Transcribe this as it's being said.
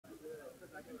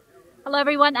Hello,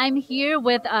 everyone. I'm here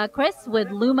with Chris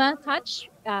with Luma Touch.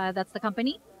 That's the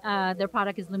company. Their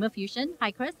product is Luma Fusion.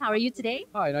 Hi, Chris. How are you today?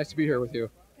 Hi, nice to be here with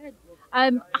you. Good.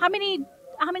 How many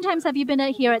times have you been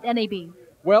here at NAB?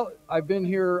 Well, I've been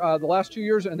here the last 2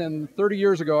 years, and then 30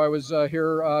 years ago, I was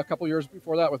here a couple years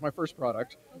before that with my first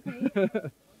product. Okay.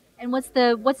 And what's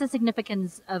the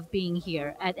significance of being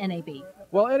here at NAB?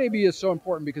 Well, NAB is so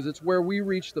important because it's where we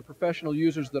reach the professional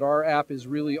users that our app is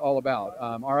really all about.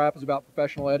 Our app is about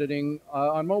professional editing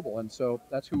on mobile, and so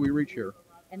that's who we reach here.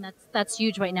 And that's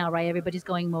huge right now, right? Everybody's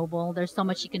going mobile. There's so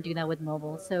much you can do now with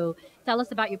mobile. So tell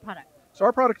us about your product. So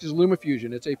our product is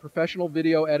LumaFusion. It's a professional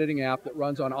video editing app that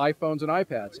runs on iPhones and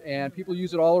iPads, and people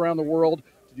use it all around the world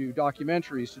to do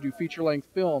documentaries, to do feature-length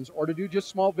films, or to do just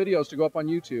small videos to go up on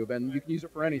YouTube, and you can use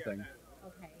it for anything.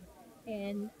 Okay.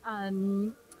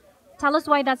 And tell us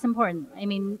why that's important. I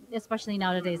mean, especially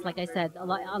nowadays, like I said,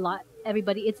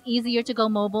 everybody, it's easier to go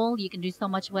mobile. You can do so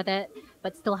much with it,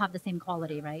 but still have the same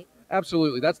quality, right?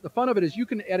 Absolutely. That's the fun of it, is you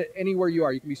can edit anywhere you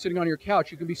are. You can be sitting on your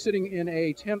couch. You can be sitting in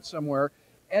a tent somewhere,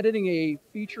 editing a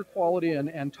feature quality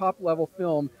and top level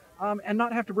film, and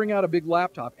not have to bring out a big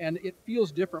laptop. And it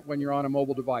feels different when you're on a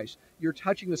mobile device. You're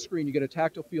touching the screen, you get a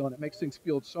tactile feel, and it makes things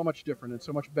feel so much different and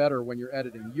so much better when you're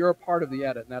editing. You're a part of the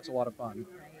edit, and that's a lot of fun.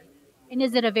 And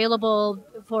is it available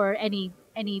for any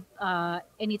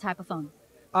type of phone?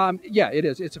 Yeah, it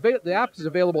is. The app is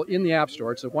available in the App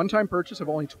Store. It's a one-time purchase of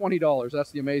only $20.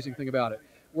 That's the amazing thing about it.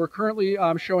 We're currently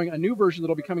showing a new version that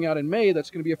will be coming out in May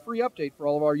that's going to be a free update for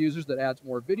all of our users that adds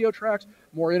more video tracks,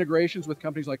 more integrations with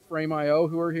companies like Frame.io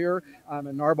who are here,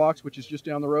 and Narbox, which is just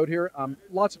down the road here.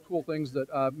 Lots of cool things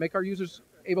that make our users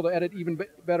able to edit even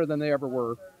better than they ever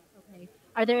were. Okay.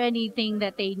 Are there anything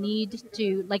that they need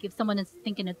to, like if someone is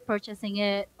thinking of purchasing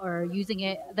it or using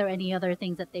it, are there any other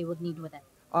things that they would need with it?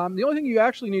 The only thing you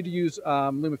actually need to use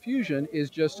LumaFusion is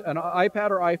just an iPad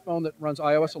or iPhone that runs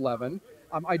iOS 11.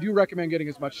 I do recommend getting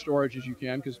as much storage as you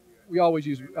can because we always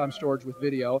use storage with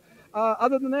video.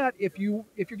 Other than that, if you're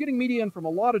getting media in from a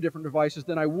lot of different devices,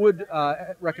 then I would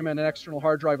recommend an external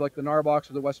hard drive like the Narbox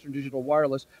or the Western Digital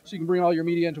Wireless, so you can bring all your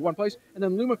media into one place. And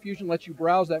then LumaFusion lets you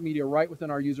browse that media right within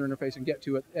our user interface and get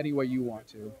to it any way you want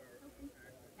to.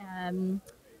 And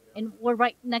we're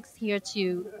right next here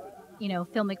to,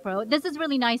 Filmic Pro. This is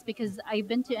really nice because I've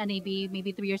been to NAB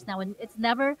maybe 3 years now, and it's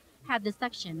never had this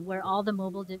section where all the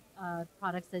mobile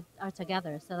products that are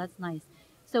together. So that's nice.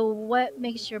 So what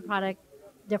makes your product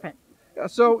different? Yeah,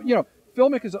 so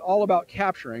Filmic is all about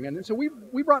capturing, and so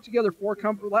we brought together 4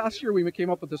 companies. Last year we came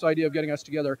up with this idea of getting us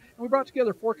together, and we brought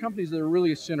together 4 companies that are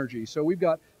really a synergy. So we've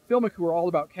got Filmic, who are all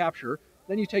about capture.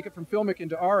 Then you take it from Filmic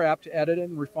into our app to edit it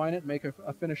and refine it and make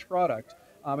a finished product.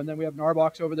 And then we have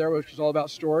Narbox over there, which is all about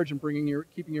storage and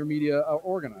keeping your media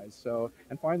organized. So,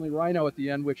 and finally Rhino at the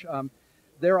end, which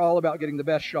they're all about getting the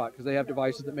best shot because they have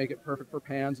devices that make it perfect for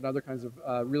pans and other kinds of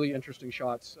really interesting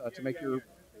shots to make your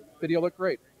video look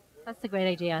great. That's a great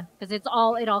idea because it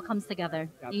all comes together.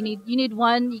 Absolutely. You need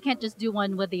one. You can't just do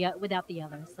one without the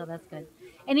other. So that's good.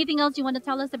 Anything else you want to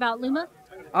tell us about Luma?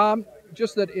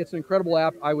 Just that it's an incredible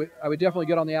app. I would definitely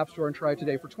get on the App Store and try it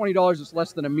today. For $20, it's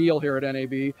less than a meal here at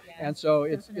NAB, and so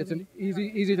it's an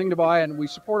easy thing to buy. And we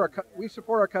support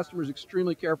our customers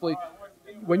extremely carefully.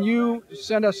 When you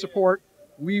send us support,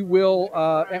 we will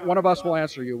one of us will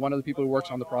answer you. One of the people who works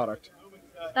on the product.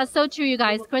 That's so true, you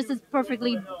guys. Chris is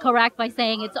perfectly correct by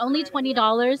saying it's only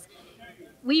 $20.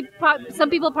 Some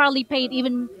people probably paid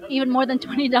even more than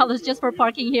 $20 just for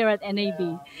parking here at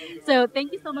NAB. So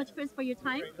thank you so much, Chris, for your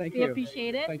time. Thank we you.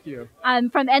 appreciate it. Thank you.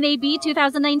 From NAB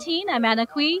 2019, I'm Anna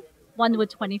Kui, 1 with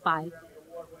 25.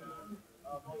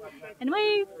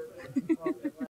 Anyway.